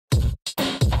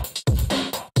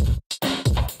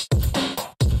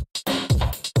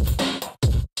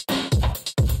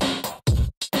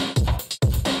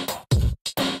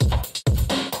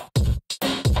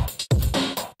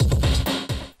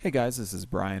Hey guys, this is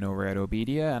Brian over at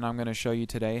OBEDIA, and I'm going to show you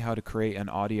today how to create an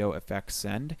audio effects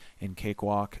send in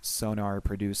Cakewalk Sonar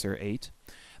Producer 8.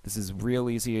 This is real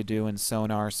easy to do in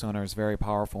Sonar. Sonar is very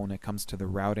powerful when it comes to the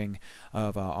routing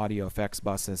of audio effects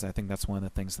buses. I think that's one of the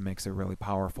things that makes it really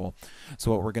powerful.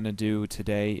 So what we're going to do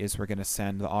today is we're going to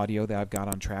send the audio that I've got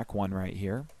on track 1 right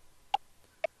here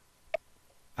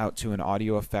out to an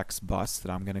audio effects bus that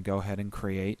I'm going to go ahead and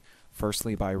create.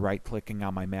 Firstly, by right-clicking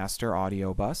on my master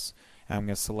audio bus, and I'm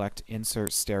going to select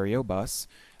Insert Stereo Bus.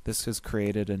 This has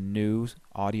created a new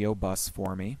audio bus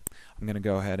for me. I'm going to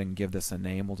go ahead and give this a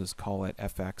name. We'll just call it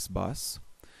FX Bus.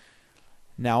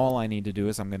 Now all I need to do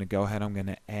is I'm going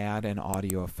to add an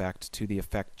audio effect to the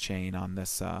effect chain on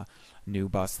this new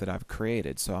bus that I've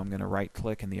created. So I'm going to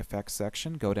right-click in the effects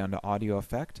section, go down to Audio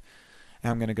Effect,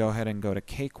 and I'm going to go ahead and go to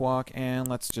Cakewalk, and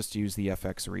let's just use the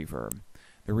FX Reverb.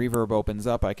 The reverb opens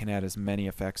up. I can add as many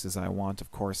effects as I want, of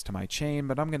course, to my chain,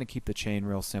 but I'm going to keep the chain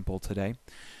real simple today.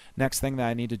 Next thing that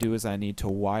I need to do is I need to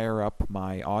wire up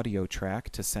my audio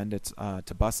track to send it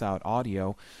to bus out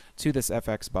audio to this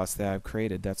FX bus that I've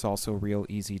created. That's also real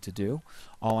easy to do.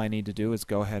 All I need to do is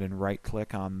go ahead and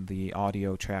right-click on the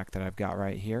audio track that I've got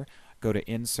right here. Go to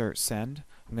Insert Send.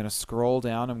 I'm going to scroll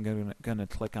down. I'm going to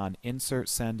click on Insert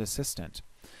Send Assistant.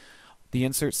 The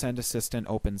Insert Send Assistant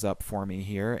opens up for me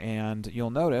here, and you'll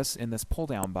notice in this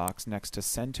pull-down box next to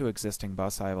Send to Existing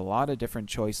Bus I have a lot of different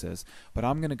choices, but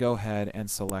I'm going to go ahead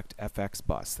and select FX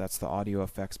Bus. That's the audio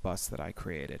effects bus that I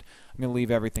created. I'm going to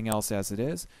leave everything else as it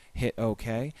is, hit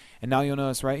OK, and now you'll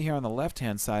notice right here on the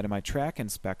left-hand side of my track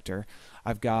inspector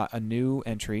I've got a new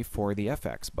entry for the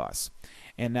FX bus.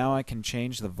 And now I can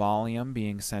change the volume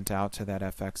being sent out to that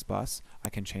FX bus. I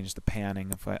can change the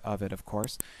panning of it, of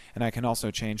course. And I can also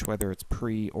change whether it's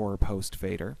pre or post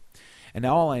fader. And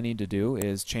now all I need to do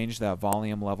is change that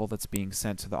volume level that's being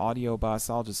sent to the audio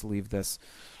bus. I'll just leave this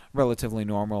relatively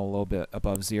normal, a little bit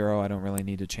above 0. I don't really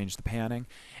need to change the panning.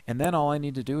 And then all I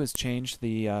need to do is change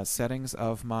the settings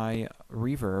of my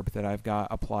reverb that I've got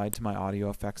applied to my audio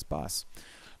effects bus.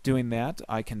 Doing that,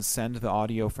 I can send the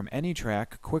audio from any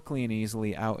track quickly and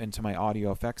easily out into my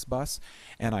audio effects bus,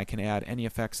 and I can add any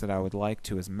effects that I would like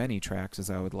to as many tracks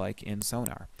as I would like in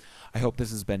Sonar. I hope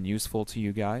this has been useful to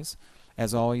you guys.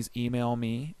 As always, email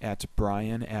me at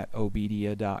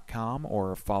brian@obedia.com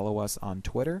or follow us on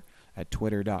Twitter at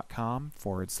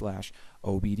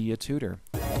twitter.com/OBEDIAtutor.